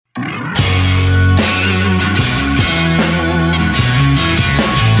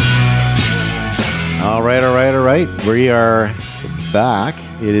All right. We are back.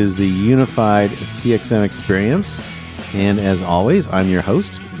 It is the Unified CXM Experience. And as always, I'm your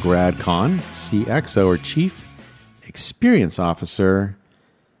host, Grad Conn, CXO or Chief Experience Officer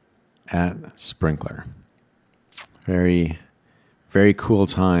at Sprinklr. Very, very cool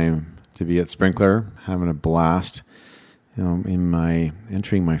time to be at Sprinklr, having a blast.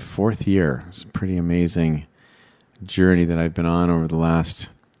 Entering my fourth year. It's a pretty amazing journey that I've been on over the last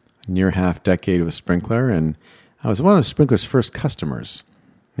near half decade with Sprinklr, and I was one of Sprinklr's first customers,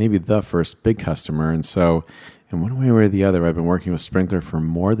 maybe the first big customer. And so in one way or the other, I've been working with Sprinklr for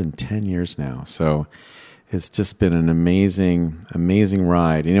more than 10 years now. So it's just been an amazing, amazing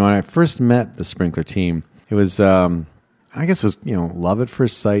ride. When I first met the Sprinklr team, it was, love at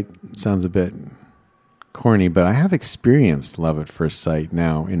first sight. Sounds a bit corny, but I have experienced love at first sight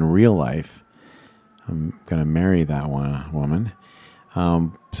now in real life. I'm going to marry that woman.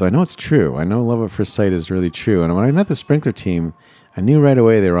 So I know it's true. I know love at first sight is really true. And when I met the Sprinklr team, I knew right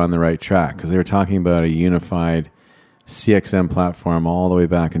away they were on the right track because they were talking about a unified CXM platform all the way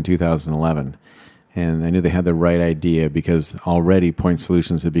back in 2011. And I knew they had the right idea because already point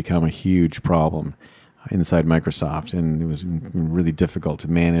solutions had become a huge problem inside Microsoft. And it was really difficult to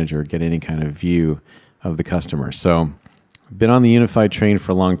manage or get any kind of view of the customer. So I've been on the unified train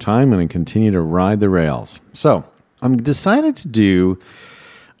for a long time and I continue to ride the rails. So I'm decided to do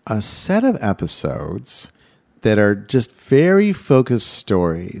a set of episodes that are just very focused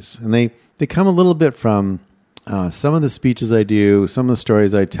stories. And they come a little bit from some of the speeches I do, some of the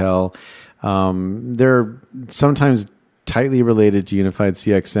stories I tell. They're sometimes tightly related to Unified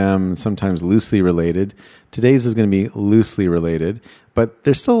CXM, sometimes loosely related. Today's is going to be loosely related, but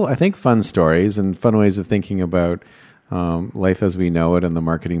they're still, I think, fun stories and fun ways of thinking about life as we know it on the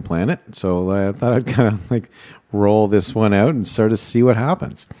marketing planet. So I thought I'd kind of roll this one out and sort of see what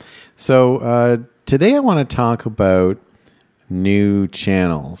happens. So today I want to talk about new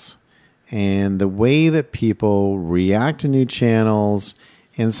channels and the way that people react to new channels,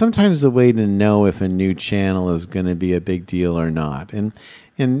 and sometimes the way to know if a new channel is going to be a big deal or not. And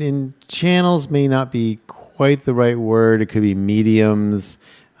channels may not be quite the right word. It could be mediums,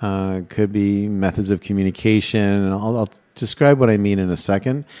 could be methods of communication. And I'll describe what I mean in a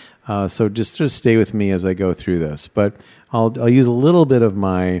second. So just stay with me as I go through this. But I'll use a little bit of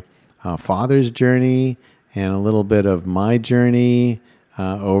my father's journey and a little bit of my journey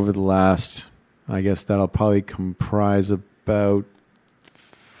over the last, I guess that'll probably comprise about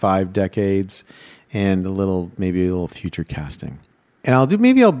 5 decades, and maybe a little future casting. And I'll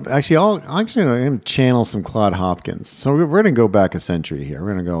channel some Claude Hopkins. So we're going to go back a century here.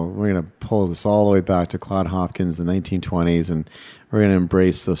 We're going to pull this all the way back to Claude Hopkins, the 1920s, and we're going to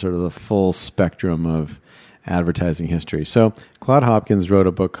embrace the full spectrum of advertising history. So Claude Hopkins wrote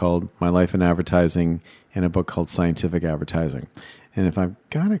a book called My Life in Advertising and a book called Scientific Advertising. And if I've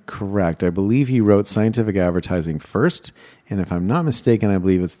got it correct, I believe he wrote Scientific Advertising first. And if I'm not mistaken, I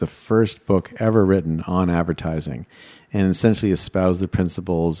believe it's the first book ever written on advertising, and essentially espoused the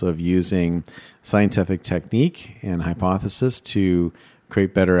principles of using scientific technique and hypothesis to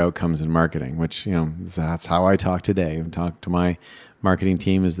create better outcomes in marketing, which, that's how I talk today. I talk to my marketing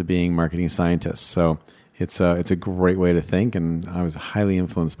team as being marketing scientists. So it's a great way to think, and I was highly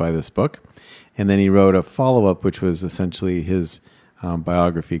influenced by this book. And then he wrote a follow-up, which was essentially his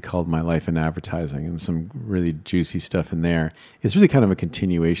biography called My Life in Advertising, and some really juicy stuff in there. It's really kind of a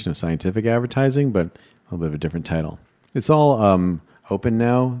continuation of Scientific Advertising, but a little bit of a different title. It's all open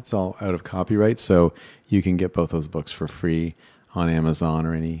now. It's all out of copyright, so you can get both those books for free on Amazon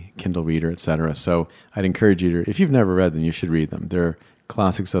or any Kindle reader, etc. So I'd encourage you to, if you've never read them, you should read them. They're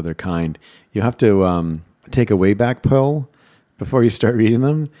classics of their kind. You have to take a Wayback Pill before you start reading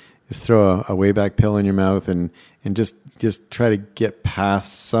them. Just throw a Wayback Pill in your mouth and just try to get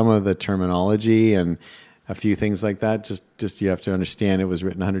past some of the terminology and a few things like that. Just you have to understand it was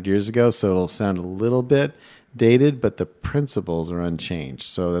written 100 years ago, so it'll sound a little bit dated, but the principles are unchanged.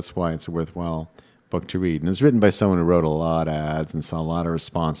 So that's why it's a worthwhile book to read. And it's written by someone who wrote a lot of ads and saw a lot of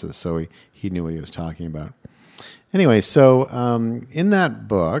responses, so he knew what he was talking about. Anyway, so in that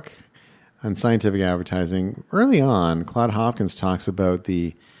book on scientific advertising, early on, Claude Hopkins talks about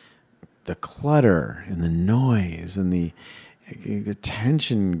the clutter and the noise and the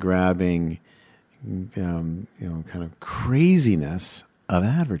attention-grabbing, kind of craziness of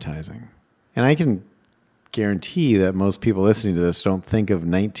advertising. And I can guarantee that most people listening to this don't think of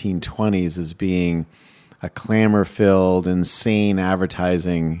 1920s as being a clamor-filled, insane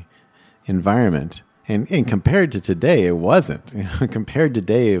advertising environment. And compared to today, it wasn't. Compared to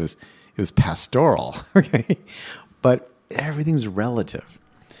today, it was pastoral. Okay, but everything's relative.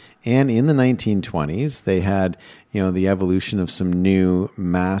 And in the 1920s, they had, the evolution of some new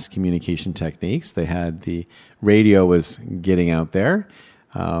mass communication techniques. They had the radio was getting out there.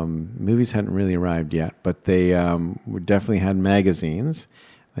 Movies hadn't really arrived yet, but they definitely had magazines.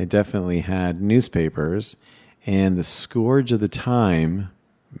 They definitely had newspapers, and the scourge of the time,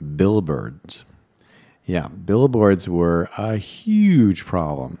 billboards. Yeah, billboards were a huge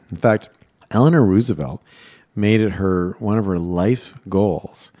problem. In fact, Eleanor Roosevelt made it one of her life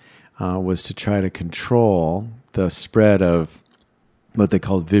goals was to try to control the spread of what they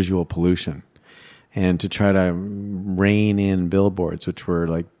called visual pollution, and to try to rein in billboards, which were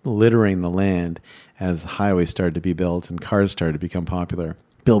like littering the land as highways started to be built and cars started to become popular.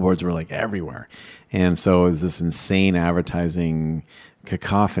 Billboards were like everywhere. And so it was this insane advertising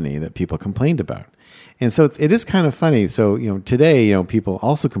cacophony that people complained about. And so it is kind of funny. So, today, people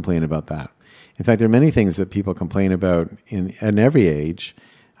also complain about that. In fact, there are many things that people complain about in every age,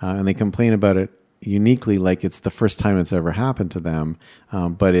 and they complain about it uniquely, like it's the first time it's ever happened to them.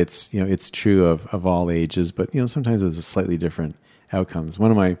 But it's true of all ages. But sometimes there's a slightly different outcomes.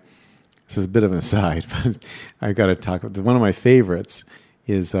 This is a bit of an aside, but I got to talk about one of my favorites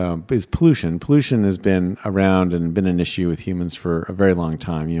is pollution. Pollution has been around and been an issue with humans for a very long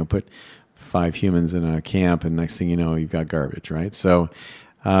time. Put 5 humans in a camp, and next thing you know, you've got garbage, right? So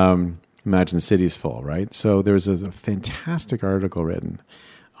imagine cities full, right? So there was a fantastic article written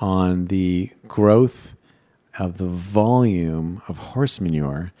on the growth of the volume of horse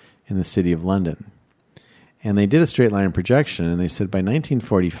manure in the city of London. And they did a straight line projection, and they said by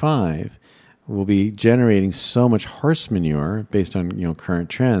 1945, we'll be generating so much horse manure based on current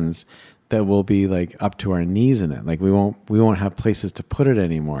trends that we'll be like up to our knees in it. Like we won't have places to put it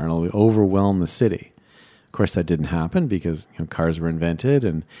anymore, and it'll overwhelm the city. Of course, that didn't happen because cars were invented,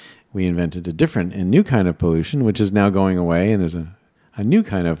 and we invented a different and new kind of pollution, which is now going away, and there's a new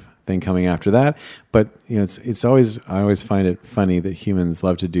kind of thing coming after that. But it's always, I always find it funny that humans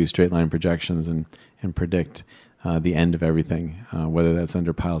love to do straight line projections and predict the end of everything, whether that's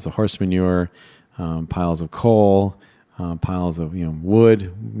under piles of horse manure, piles of coal, piles of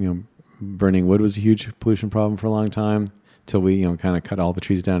wood. Burning wood was a huge pollution problem for a long time, till we kind of cut all the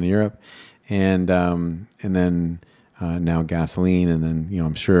trees down in Europe, and then now gasoline, and then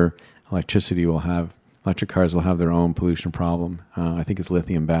I'm sure electric cars will have their own pollution problem. I think it's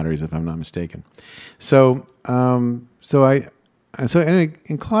lithium batteries, if I'm not mistaken. So anyway,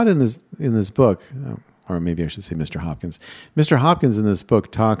 and Claude in this book, or maybe I should say Mr. Hopkins. Mr. Hopkins in this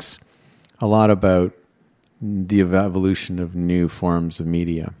book talks a lot about the evolution of new forms of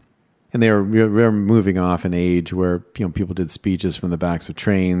media. And they were moving off an age where people did speeches from the backs of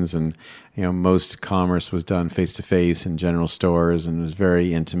trains, and most commerce was done face to face in general stores, and it was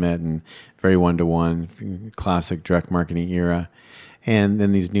very intimate and very one-to-one, classic direct marketing era. And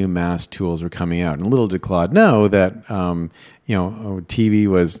then these new mass tools were coming out, and little did Claude know that TV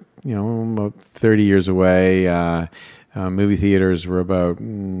was about 30 years away. Movie theaters were about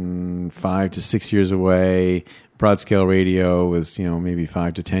 5 to 6 years away. Broad scale radio was maybe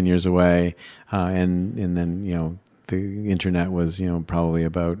 5 to 10 years away, and then the internet was probably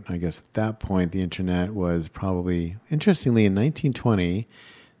about, I guess at that point the internet was probably, interestingly, in 1920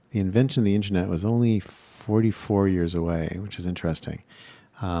 the invention of the internet was only 44 years away, which is interesting,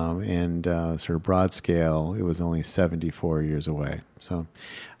 and sort of broad scale it was only 74 years away. So,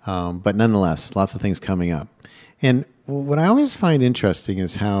 but nonetheless, lots of things coming up. And what I always find interesting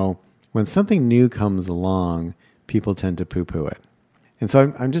is how when something new comes along, people tend to poo-poo it. And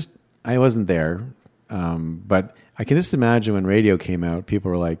so I wasn't there, but I can just imagine when radio came out, people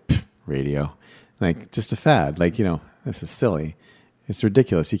were like, radio, like just a fad. Like, this is silly. It's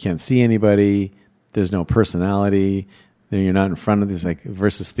ridiculous. You can't see anybody. There's no personality. Then you're not in front of this, like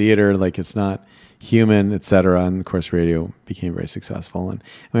versus theater, like it's not human, etc. And of course, radio became very successful. And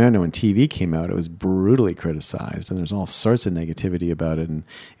I know when TV came out, it was brutally criticized, and there's all sorts of negativity about it. And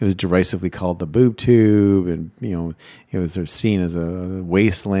it was derisively called the boob tube, and it was sort of seen as a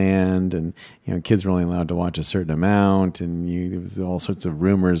wasteland, and kids were only allowed to watch a certain amount, and there was all sorts of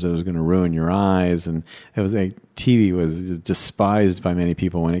rumors that it was going to ruin your eyes. And it was like TV was despised by many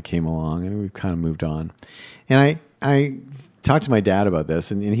people when it came along, and we've kind of moved on. And I talked to my dad about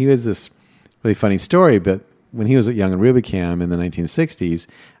this, and he has this really funny story. But when he was at Young and Rubicam in the 1960s,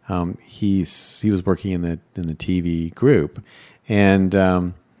 he was working in the TV group, and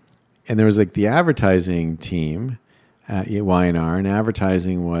there was like the advertising team at Y&R, and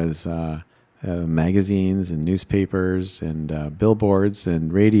advertising was magazines and newspapers and billboards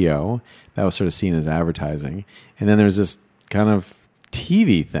and radio. That was sort of seen as advertising. And then there was this kind of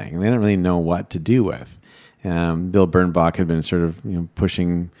TV thing they didn't really know what to do with. Bill Bernbach had been sort of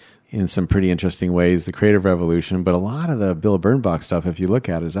pushing in some pretty interesting ways the creative revolution, but a lot of the Bill Bernbach stuff, if you look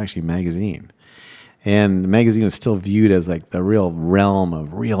at it, is actually magazine. And the magazine was still viewed as like the real realm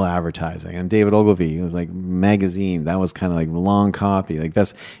of real advertising. And David Ogilvy, it was like magazine. That was kind of like long copy. Like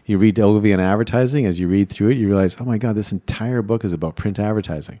that's, you read Ogilvy on advertising, as you read through it, you realize, oh my God, this entire book is about print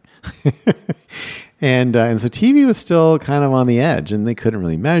advertising. And so TV was still kind of on the edge, and they couldn't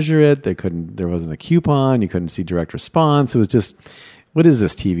really measure it. There wasn't a coupon. You couldn't see direct response. It was just, what is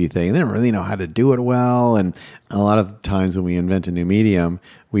this TV thing? They didn't really know how to do it well. And a lot of times when we invent a new medium,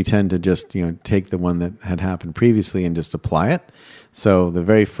 we tend to just, take the one that had happened previously and just apply it. So the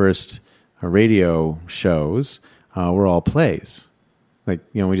very first radio shows were all plays. Like,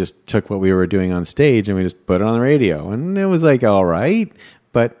 we just took what we were doing on stage and we just put it on the radio. And it was like, all right,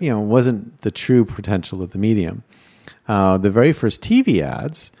 but, wasn't the true potential of the medium. The very first TV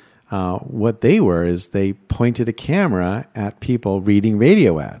ads, what they were is they pointed a camera at people reading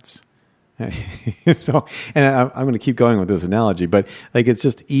radio ads. So, and I'm going to keep going with this analogy, but like it's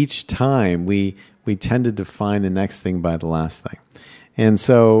just each time we tended to find the next thing by the last thing. And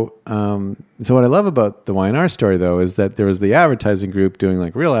so what I love about the Y&R story, though, is that there was the advertising group doing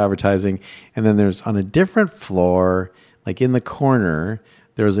like real advertising, and then there's on a different floor, like in the corner,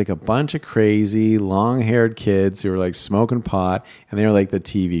 there was like a bunch of crazy long-haired kids who were like smoking pot, and they were like the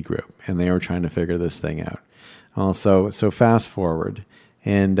TV group, and they were trying to figure this thing out. So fast forward,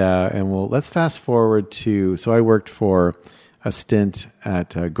 and let's fast forward to. So I worked for a stint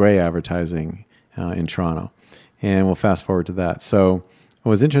at Grey Advertising in Toronto, and we'll fast forward to that. So what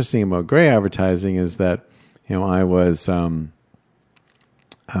was interesting about Grey Advertising is that I was head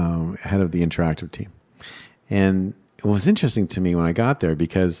of the interactive team, and it was interesting to me when I got there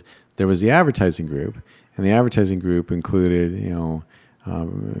because there was the advertising group, and the advertising group included,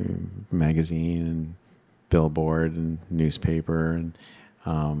 magazine and billboard and newspaper and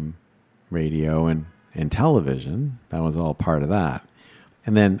radio and television. That was all part of that.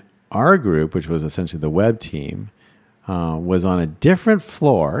 And then our group, which was essentially the web team, was on a different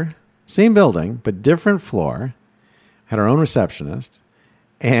floor, same building, but different floor, had our own receptionist,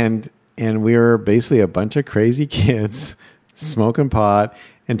 and we were basically a bunch of crazy kids smoking pot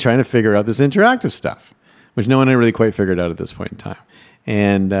and trying to figure out this interactive stuff, which no one had really quite figured out at this point in time.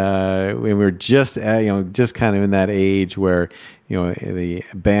 And we were just kind of in that age where, the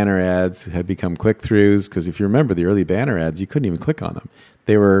banner ads had become click-throughs, because if you remember the early banner ads, you couldn't even click on them.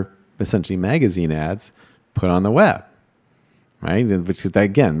 They were essentially magazine ads put on the web, right? Which is,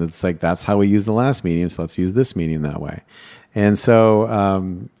 again, it's like, that's how we use the last medium, so let's use this medium that way. And so,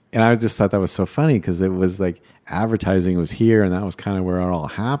 and I just thought that was so funny because it was like advertising was here, and that was kind of where it all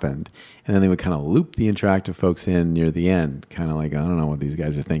happened. And then they would kind of loop the interactive folks in near the end, kind of like, I don't know what these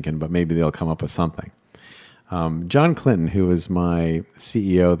guys are thinking, but maybe they'll come up with something. John Clinton, who was my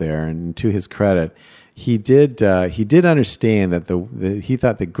CEO there, and to his credit, he did understand that he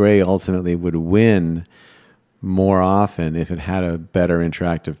thought that Grey ultimately would win more often if it had a better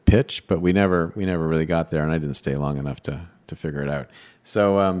interactive pitch, but we never really got there, and I didn't stay long enough to figure it out.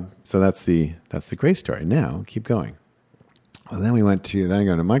 So that's the Grey story. Now keep going. Well, then I go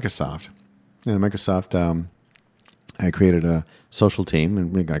to Microsoft, and at Microsoft, I created a social team,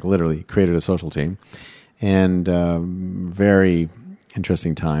 and we like literally created a social team, and very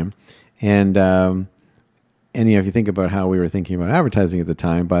interesting time. And if you think about how we were thinking about advertising at the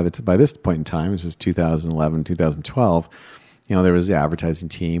time, by this point in time, this is 2011, 2012. There was the advertising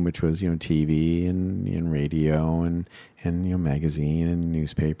team, which was, TV and radio and magazine and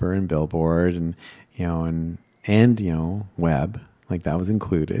newspaper and billboard and web, like that was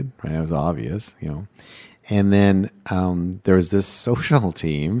included, right? That was obvious, And then there was this social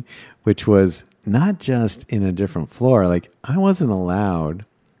team, which was not just in a different floor. Like I wasn't allowed,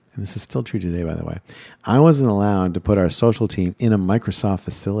 and this is still true today, by the way, I wasn't allowed to put our social team in a Microsoft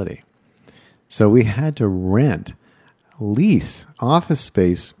facility. So we had to lease office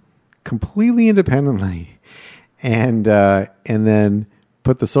space completely independently, and then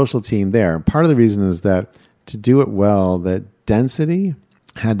put the social team there. Part of the reason is that to do it well, that density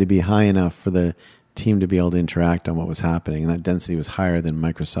had to be high enough for the team to be able to interact on what was happening, and that density was higher than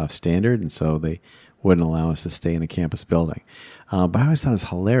Microsoft standard, and so they wouldn't allow us to stay in a campus building. But I always thought it was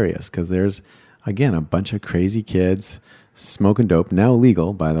hilarious because there's, again, a bunch of crazy kids smoking dope, now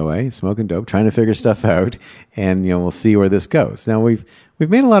legal, by the way, smoking dope, trying to figure stuff out, and we'll see where this goes. Now we've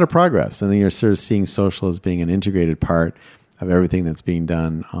made a lot of progress, and you're sort of seeing social as being an integrated part of everything that's being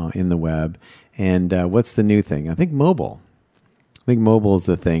done in the web. And what's the new thing? I think mobile. I think mobile is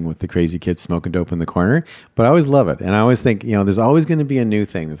the thing with the crazy kids smoking dope in the corner, but I always love it. And I always think, there's always going to be a new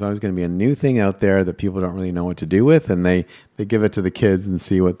thing. There's always going to be a new thing out there that people don't really know what to do with. And they give it to the kids and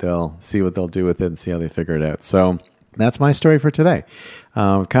see what they'll do with it and see how they figure it out. So that's my story for today.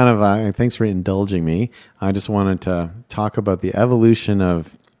 Thanks for indulging me. I just wanted to talk about the evolution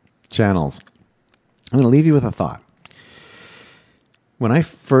of channels. I'm going to leave you with a thought. When I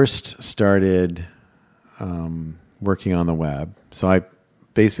first started working on the web, so I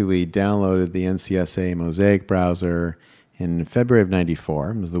basically downloaded the NCSA Mosaic browser in February of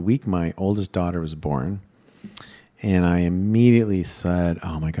 94. It was the week my oldest daughter was born. And I immediately said,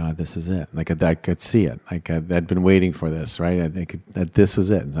 oh my God, this is it. Like I could see it. Like I'd been waiting for this, right? That this was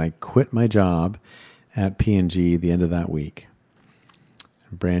it. And I quit my job at P&G the end of that week.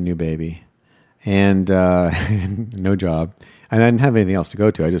 Brand new baby. And no job. And I didn't have anything else to go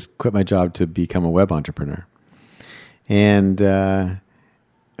to. I just quit my job to become a web entrepreneur. And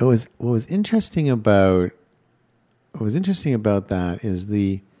what was interesting about that is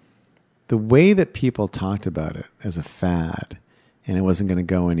the way that people talked about it as a fad, and it wasn't going to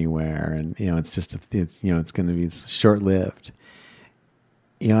go anywhere, and it's going to be short-lived.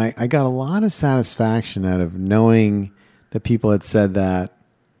 I got a lot of satisfaction out of knowing that people had said that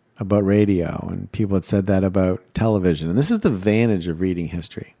about radio, and people had said that about television. And this is the advantage of reading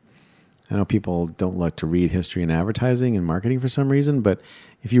history. I know people don't like to read history and advertising and marketing for some reason, but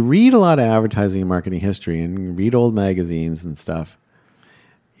if you read a lot of advertising and marketing history and read old magazines and stuff,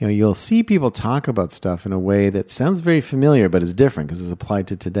 you'll see people talk about stuff in a way that sounds very familiar, but is different because it's applied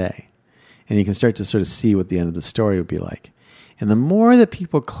to today. And you can start to sort of see what the end of the story would be like. And the more that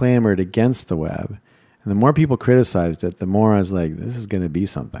people clamored against the web, and the more people criticized it, the more I was like, this is going to be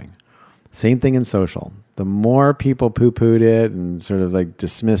something. Same thing in social. The more people poo-pooed it and sort of like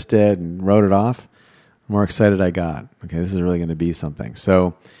dismissed it and wrote it off, the more excited I got. Okay, this is really going to be something.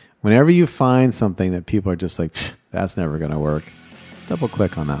 So whenever you find something that people are just like, that's never going to work, double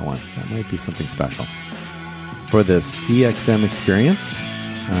click on that one. That might be something special. For the CXM experience,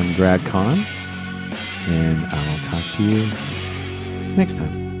 I'm Brad Kahn, and I'll talk to you next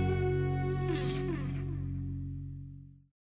time.